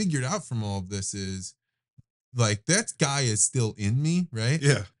I figured out from all of this is like that guy is still in me, right?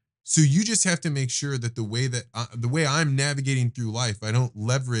 Yeah. So you just have to make sure that the way I'm navigating through life, I don't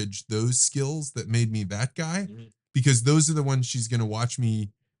leverage those skills that made me that guy, Mhm. because those are the ones she's going to watch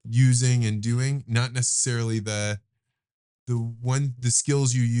me using and doing, not necessarily the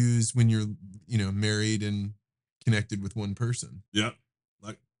skills you use when you're married and connected with one person. Yeah.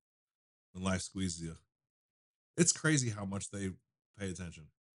 Like when life squeezes you. It's crazy how much they pay attention.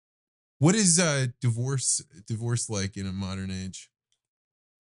 What is divorce like in a modern age?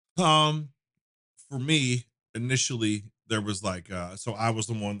 Um, for me, initially there was like so I was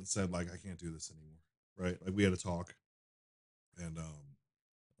the one that said like I can't do this anymore. Right. Like we had a talk, and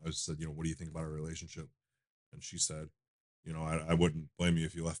I just said, what do you think about our relationship? And she said, I wouldn't blame you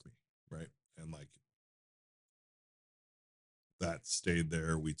if you left me. Right. And like that stayed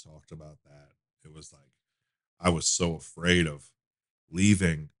there. We talked about that. It was like I was so afraid of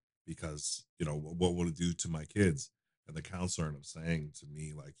leaving because, what would it do to my kids? And the counselor ended up saying to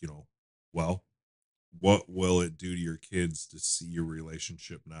me, like, well, what will it do to your kids to see your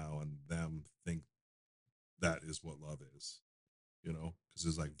relationship now and them think that is what love is, because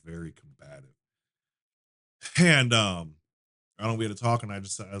it's like very combative. And I don't, we had to talk, and I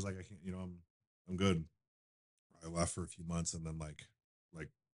was like, I can't, I'm good. I left for a few months, and then like,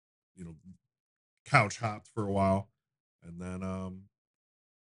 you know, couch hopped for a while, and then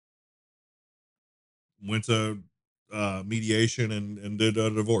went to mediation and did a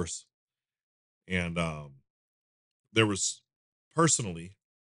divorce. And there was personally,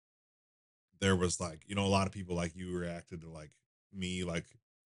 there was like, a lot of people like you reacted to like me, like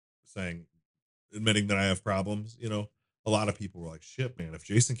saying, admitting that I have problems. A lot of people were like, shit, man, if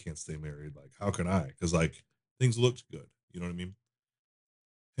Jason can't stay married, like, how can I? Because like things looked good. You know what I mean?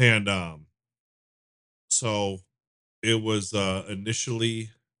 And so it was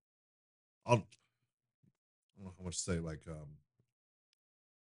initially, I don't know how much to say, like,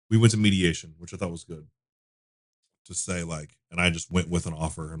 we went to mediation, which I thought was good to say, like, and I just went with an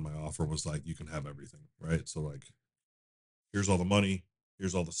offer, and my offer was like, you can have everything, right? So like, here's all the money,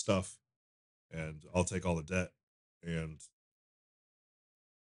 here's all the stuff, and I'll take all the debt, and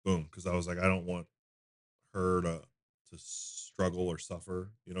boom, because I was like, I don't want her to struggle or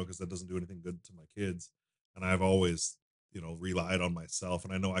suffer, because that doesn't do anything good to my kids. And I've always, relied on myself,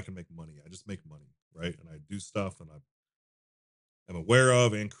 and I know I can make money. I just make money, right? And I do stuff, and I'm aware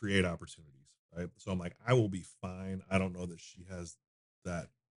of and create opportunities, right? So I'm like, I will be fine. I don't know that she has that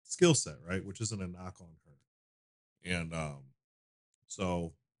skill set, right? Which isn't a knock on her. And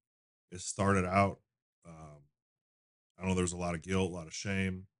so it started out, I don't know, there's a lot of guilt, a lot of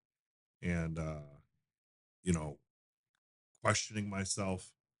shame, and you know, questioning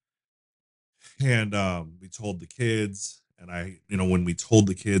myself. And we told the kids, and when we told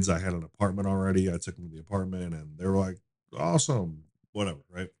the kids I had an apartment already, I took them to the apartment, and they were like, "Awesome, whatever,"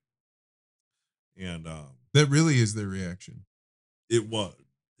 right? And That really is their reaction. it was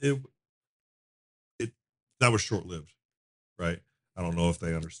it it that was short lived, right? I don't know if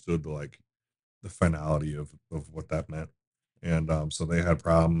they understood the finality of what that meant. And so they had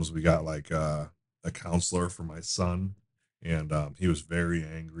problems. We got a counselor for my son, and he was very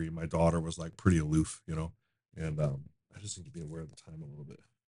angry. My daughter was like pretty aloof, and I just need to be aware of the time a little bit.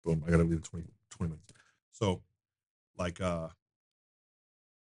 Boom, I gotta leave in 20 minutes. So like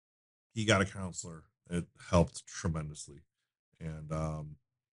he got a counselor. It helped tremendously. And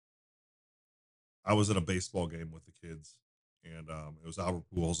I was at a baseball game with the kids, and it was Albert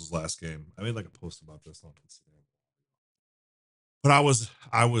Pujols' last game. I made like a post about this on Instagram. But I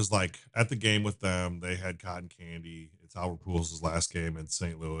was like at the game with them. They had cotton candy. It's Albert Pujols' last game in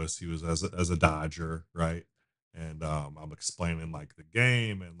St. Louis. He was as a Dodger, right? And I'm explaining like the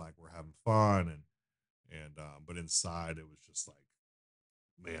game, and like we're having fun, and but inside it was just like,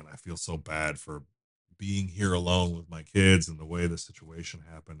 man, I feel so bad for being here alone with my kids and the way the situation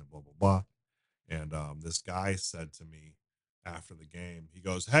happened and blah blah blah. And this guy said to me after the game, he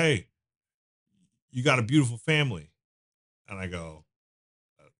goes, "Hey, you got a beautiful family," and I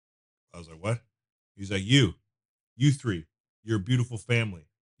was like, "What?" He's like, you three, you're a beautiful family.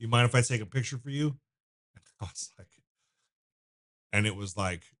 You mind if I take a picture for you?" And I was like, and it was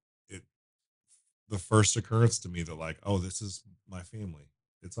like it the first occurrence to me that like, oh, this is my family.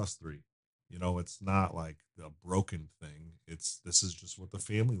 It's us three. It's not like a broken thing. This is just what the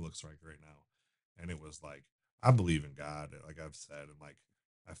family looks like right now. And it was like, I believe in God, like I've said, and like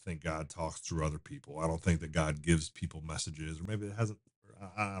I think God talks through other people. I don't think that God gives people messages, or maybe it hasn't.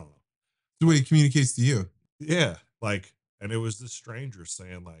 I don't know. The way it communicates to you. Yeah, like, and it was this stranger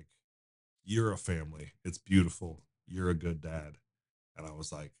saying like, "You're a family. It's beautiful. You're a good dad." And I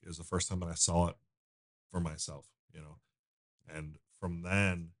was like, it was the first time that I saw it for myself. And from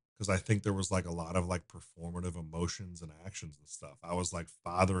then, because I think there was like a lot of like performative emotions and actions and stuff. I was like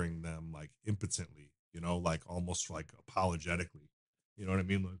fathering them like impotently, like almost like apologetically. You know what I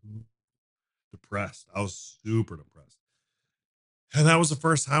mean? Like depressed. I was super depressed. And that was the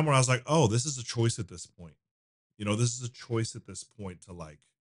first time where I was like, oh, this is a choice at this point. This is a choice at this point to like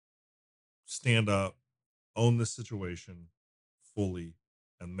stand up, own this situation fully,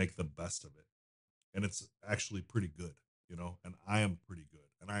 and make the best of it. And it's actually pretty good. And I am pretty good.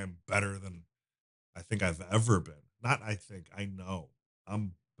 And I am better than I think I've ever been. Not I think, I know.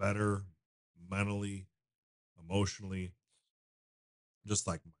 I'm better mentally, emotionally, just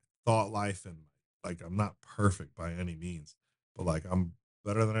like my thought life, and like I'm not perfect by any means, but like I'm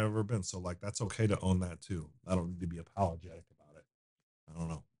better than I've ever been. So like that's okay to own that too. I don't need to be apologetic about it. I don't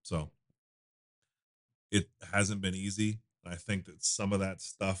know. So it hasn't been easy. I think that some of that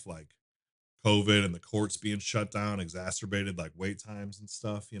stuff like COVID and the courts being shut down exacerbated like wait times and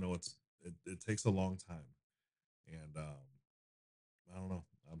stuff. It takes a long time. And I don't know.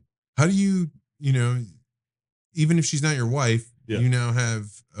 How do you, even if she's not your wife, Yeah. you now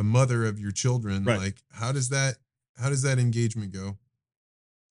have a mother of your children. Right. Like, how does that engagement go?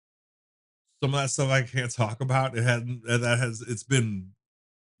 Some of that stuff I can't talk about. It's been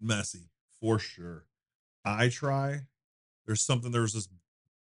messy for sure. There was this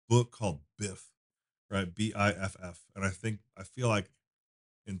book called Biff, right? Biff. And I feel like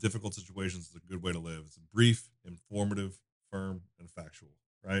in difficult situations, it's a good way to live. It's brief, informative, firm, and factual,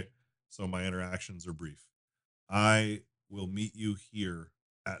 right? So my interactions are brief. I will meet you here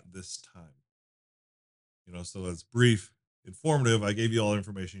at this time. So that's brief, informative. I gave you all the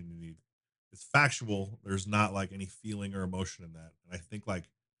information you need. It's factual. There's not like any feeling or emotion in that. And I think like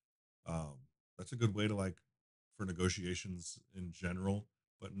um that's a good way to like for negotiations in general.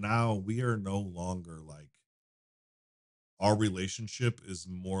 But now we are no longer like our relationship is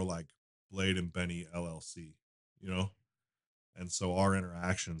more like Blade and Benny LLC, you know? And so our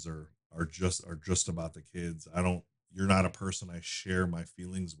interactions are just about the kids. I don't You're not a person I share my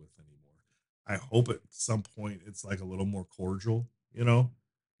feelings with anymore. I hope at some point it's like a little more cordial. And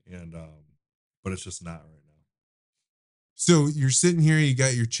but it's just not right now. So you're sitting here, you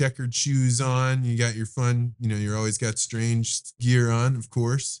got your checkered shoes on, you got your fun, you're always got strange gear on, of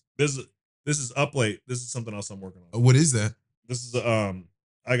course. This is up late. This is something else I'm working on. What is that? This is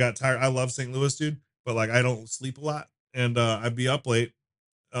I got tired. I love St. Louis, dude, but like I don't sleep a lot. And I'd be up late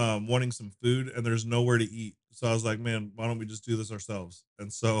wanting some food, and there's nowhere to eat. So I was like, man, why don't we just do this ourselves?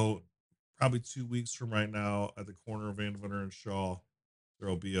 And so probably 2 weeks from right now at the corner of Van Winter and Shaw,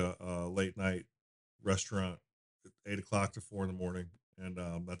 there'll be a late night restaurant at 8 o'clock to 4 in the morning. and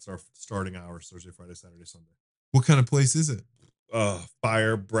that's our starting hours: Thursday, Friday, Saturday, Sunday. What kind of place is it?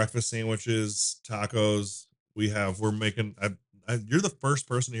 Fire breakfast sandwiches, tacos. We're making. You're the first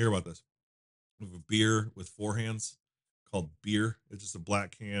person to hear about this. We have a beer with four hands called beer. It's just a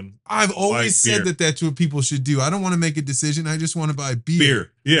black can. I've always said beer. that's what people should do. I don't want to make a decision. I just want to buy beer.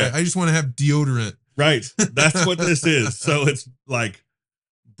 Beer. Yeah. I just want to have deodorant. Right. That's what this is. So it's like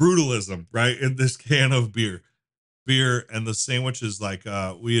brutalism, right? In this can of beer. And the sandwich is like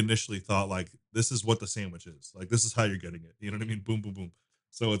we initially thought like this is what the sandwich is. Like this is how you're getting it. You know what I mean? Boom, boom, boom.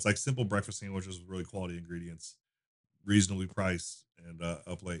 So it's like simple breakfast sandwiches with really quality ingredients, reasonably priced, and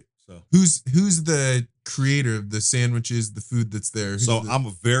up late. So who's the creator of the sandwiches, the food that's there? I'm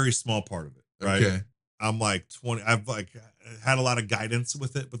a very small part of it, right? Okay. I'm like 20. I've like had a lot of guidance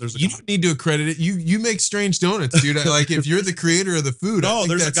with it, but you don't need to accredit it. You make strange donuts, dude. Like if you're the creator of the food, no, I think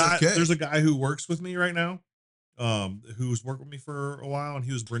there's that's a guy. Okay. There's a guy who works with me right now, who's worked with me for a while, and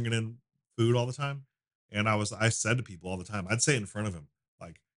he was bringing in food all the time. And I said to people all the time, I'd say it in front of him,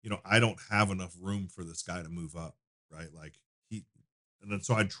 like, I don't have enough room for this guy to move up, right? Like and then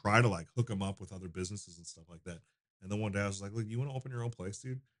so I'd try to like hook him up with other businesses and stuff like that. And then one day I was like, look, you want to open your own place,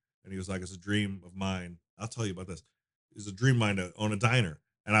 dude? And he was like, it's a dream of mine. I'll tell you about this. It's a dream of mine to own a diner.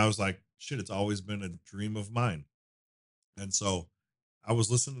 And I was like, shit, it's always been a dream of mine. And so I was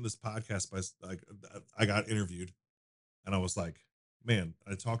listening to this podcast I got interviewed, and I was like, man,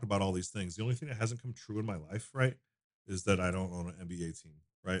 I talked about all these things. The only thing that hasn't come true in my life, right, is that I don't own an NBA team,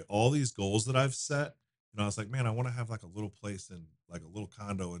 right? All these goals that I've set, I was like, man, I want to have like a little place in like a little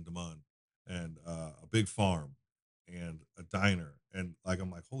condo in Damon, and a big farm and a diner. And like, I'm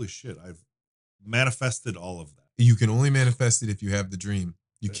like, holy shit, I've manifested all of that. You can only manifest it if you have the dream.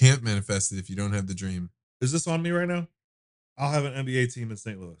 You can't manifest it if you don't have the dream. Is this on me right now? I'll have an NBA team in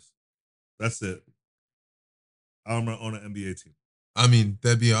St. Louis. That's it. I'm going to own an NBA team. I mean,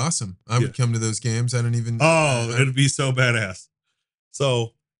 that'd be awesome. I would come to those games. I don't even. Oh, it'd be so badass.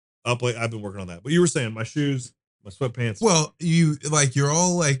 So I've been working on that. But you were saying my shoes, my sweatpants. Well, you're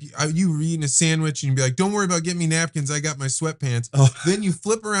all like, you were eating a sandwich and you'd be like, don't worry about getting me napkins. I got my sweatpants. Oh. Then you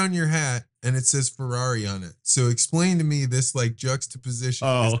flip around your hat and it says Ferrari on it. So explain to me this like juxtaposition.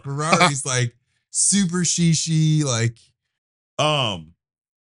 Oh. Ferrari's like super shishi, like. I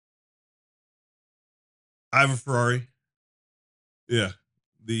have a Ferrari. Yeah.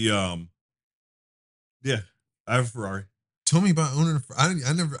 Yeah, I have a Ferrari. Tell me about owning a Ferrari.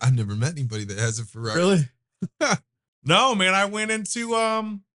 I've never met anybody that has a Ferrari. Really? No, man.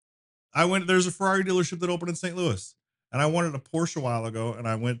 There's a Ferrari dealership that opened in St. Louis, and I wanted a Porsche a while ago, and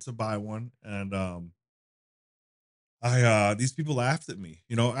I went to buy one, and these people laughed at me.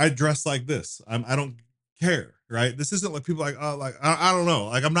 I dress like this. I don't care, right? This isn't like people like, oh, like I don't know.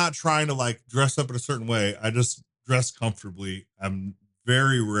 Like I'm not trying to like dress up in a certain way. I just dress comfortably. I'm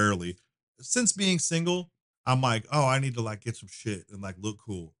very rarely, since being single, I'm like, oh, I need to like get some shit and like look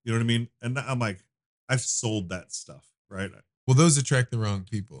cool. You know what I mean? And I'm like, I've sold that stuff, right? Well, those attract the wrong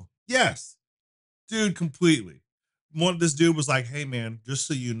people. Yes, dude, completely. This dude was like, hey man, just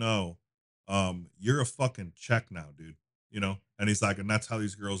so you know, you're a fucking check now, dude. And he's like, and that's how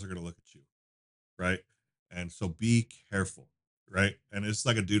these girls are gonna look at you, right? And so be careful, right? And it's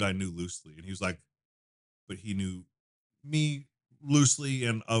like a dude I knew loosely, and he was like, but he knew me loosely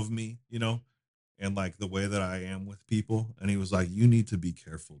and of me, and like the way that I am with people. And he was like, you need to be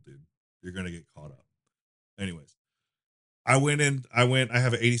careful, dude. You're gonna get caught up. Anyways, I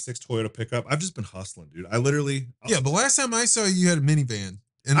have an 86 Toyota pickup. I've just been hustling, dude. But last time I saw you had a minivan.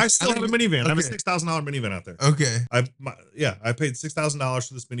 And I still have a minivan. Okay. I have a $6,000 minivan out there. Okay. I paid $6,000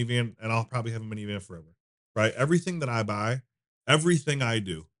 for this minivan, and I'll probably have a minivan forever. Right? Everything that I buy, everything I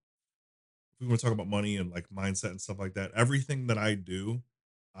do, if we want to talk about money and like mindset and stuff like that, everything that I do,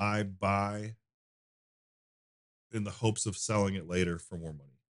 I buy in the hopes of selling it later for more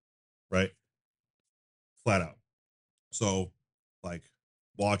money. Right? Flat out. So like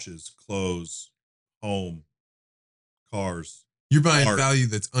watches, clothes, home, cars. You're buying art. Value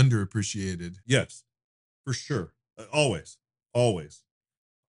that's underappreciated. Yes, for sure. Always.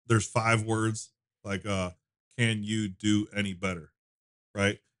 There's 5 words like, can you do any better?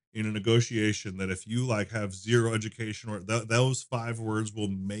 Right? In a negotiation, that if you like have zero education, or those 5 words will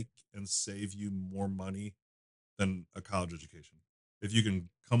make and save you more money than a college education. If you can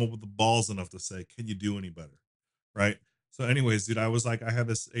come up with the balls enough to say, can you do any better? Right? So anyways, dude, I was like, I had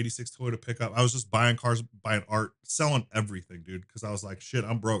this 86 Toyota pickup. I was just buying cars, buying art, selling everything, dude. Cause I was like, shit,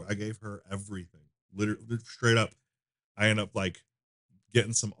 I'm broke. I gave her everything. Literally, straight up. I ended up like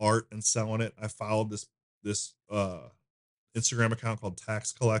getting some art and selling it. I followed this Instagram account called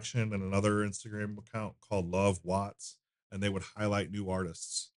Tax Collection, and another Instagram account called Love Watts. and they would highlight new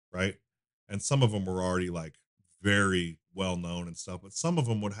artists, right? And some of them were already like very well known and stuff, but some of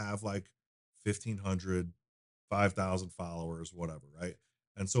them would have like 1,500, 5,000 followers, whatever, right?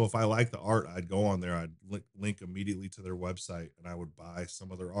 And so if I like the art, I'd go on there, I'd link immediately to their website, and I would buy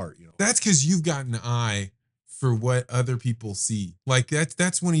some of their art, you know. That's because you've got an eye for what other people see. Like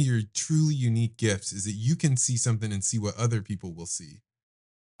that's one of your truly unique gifts is that you can see something and see what other people will see.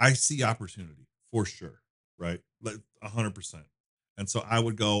 I see opportunity for sure, right? Like 100%. And so I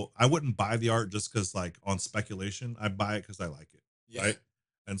would go, I wouldn't buy the art just because like on speculation, I'd buy it because I like it. Yeah. Right.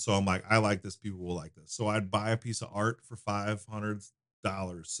 And so I'm like, I like this, people will like this. So I'd buy a piece of art for $500,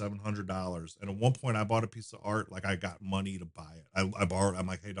 $700. And at one point I bought a piece of art, like I got money to buy it. I borrowed, I'm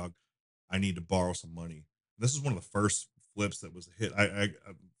like, hey dog, I need to borrow some money. This is one of the first flips that was a hit.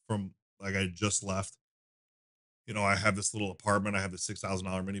 From like I just left, you know, I have this little apartment. I have this $6,000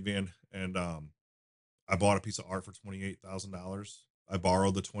 minivan, and I bought a piece of art for $28,000. I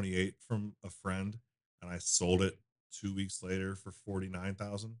borrowed the 28 from a friend, and I sold it 2 weeks later for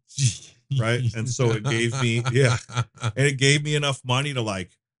 49,000. Right, and so it gave me, yeah, and it gave me enough money to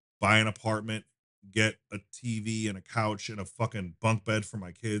like buy an apartment, get a TV and a couch and a fucking bunk bed for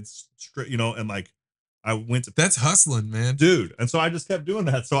my kids, straight, you know, and like I went to That's hustling, man. dude. And so I just kept doing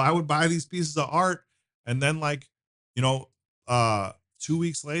that. So I would buy these pieces of art, and then like, you know, 2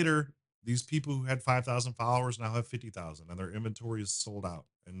 weeks later, these people who had 5,000 followers now have 50,000, and their inventory is sold out.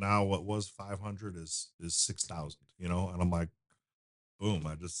 And now what was 500 is 6,000, you know? And I'm like, boom,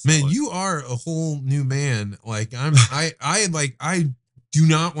 I just Man, you are a whole new man. Like I do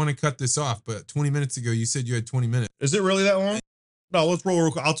not want to cut this off, but 20 minutes ago you said you had 20 minutes. Is it really that long? No, let's roll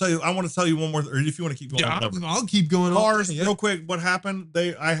real quick. I'll tell you. I want to tell you one more, or if you want to keep going. Yeah, I'll keep going. Cars, real quick. What happened?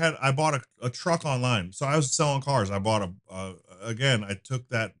 I bought a truck online, so I was selling cars. I bought again. I took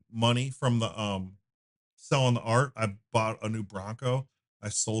that money from the selling the art. I bought a new Bronco. I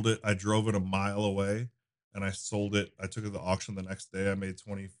sold it. I drove it a mile away, and I sold it. I took it to the auction the next day. I made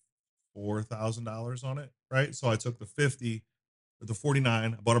 $24,000 on it. Right. So I took the 50. The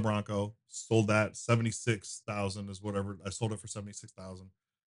 49, I bought a Bronco, sold that 76,000 is whatever. I sold it for 76,000.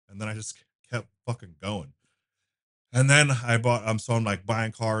 And then I just kept fucking going. And then I bought, so I'm like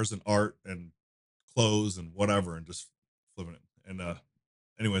buying cars and art and clothes and whatever and just flipping it. And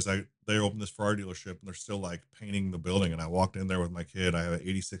anyways, they opened this Ferrari dealership and they're still like painting the building. And I walked in there with my kid. I have an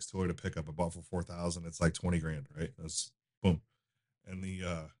 86 Toyota pickup I bought for 4,000. It's like 20 grand, right? That's boom. And the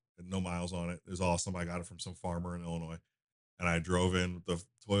no miles on it is awesome. I got it from some farmer in Illinois. And I drove in with the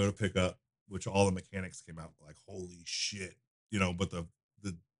Toyota pickup, which all the mechanics came out like, holy shit, you know. But the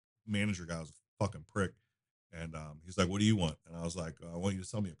manager guy was a fucking prick, and he's like, "What do you want?" And I was like, "I want you to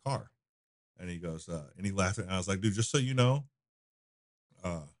sell me a car." And he goes, and he laughed, and I was like, "Dude, just so you know,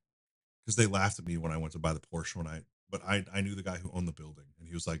 because they laughed at me when I went to buy the Porsche but I knew the guy who owned the building, and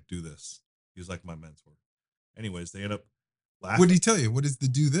he was like, do this. He was like my mentor. Anyways, they end up laughing. What did he tell you? What is the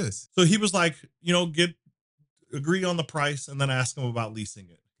do this? So he was like, you know, agree on the price and then ask him about leasing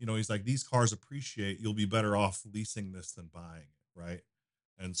it. You know, he's like, these cars appreciate, you'll be better off leasing this than buying it, right?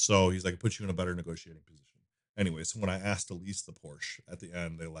 And so he's like, put you in a better negotiating position. Anyway, so when I asked to lease the Porsche at the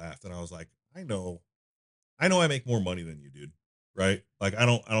end, they laughed, and I was like, I know I make more money than you, dude, right? Like I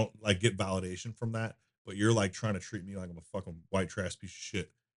don't like get validation from that, but you're like trying to treat me like I'm a fucking white trash piece of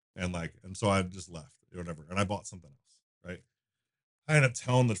shit, and so I just left or whatever, and I bought something else, right? I ended up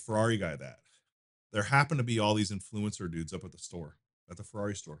telling the Ferrari guy that there happened to be all these influencer dudes up at the store, at the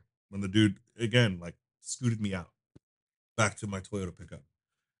Ferrari store. When the dude again like scooted me out back to my Toyota pickup,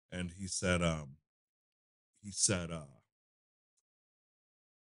 and he said, I'm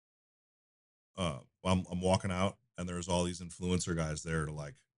walking out, and there's all these influencer guys there to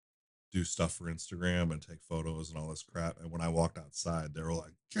like do stuff for Instagram and take photos and all this crap. And when I walked outside, they were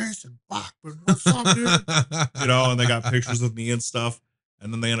like, Jason Bockman, what's up, dude? You know, and they got pictures of me and stuff.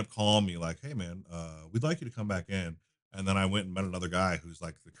 And then they end up calling me like, hey man, we'd like you to come back in. And then I went and met another guy who's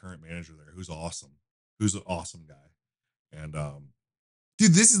like the current manager there, who's an awesome guy. And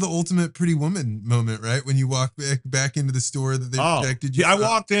dude, this is the ultimate Pretty Woman moment, right? When you walk back into the store that they protected you. Yeah, I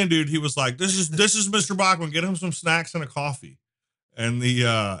walked in, dude. He was like, this is Mr. Bockman. Get him some snacks and a coffee. And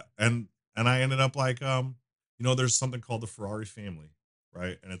and I ended up like, you know, there's something called the Ferrari family,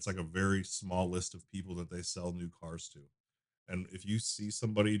 right? And it's like a very small list of people that they sell new cars to. And if you see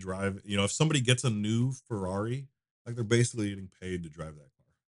somebody drive, you know, if somebody gets a new Ferrari, like they're basically getting paid to drive that car,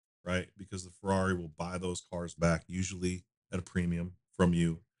 right? Because the Ferrari will buy those cars back, usually at a premium from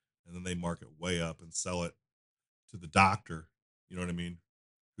you, and then they mark it way up and sell it to the doctor, you know what I mean,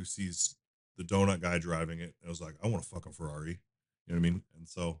 who sees the donut guy driving it and was like, I want a fucking Ferrari. You know what I mean? And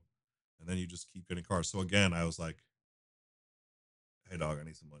then you just keep getting cars. So again, I was like, hey dog, I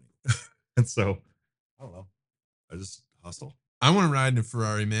need some money. And so I don't know. I just hustle. I want to ride in a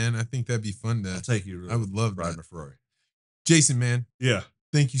Ferrari, man. I think that'd be fun to. I'll take you. I would love riding that. a Ferrari. Jason, man. Yeah.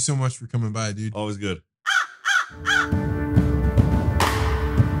 Thank you so much for coming by, dude. Always good.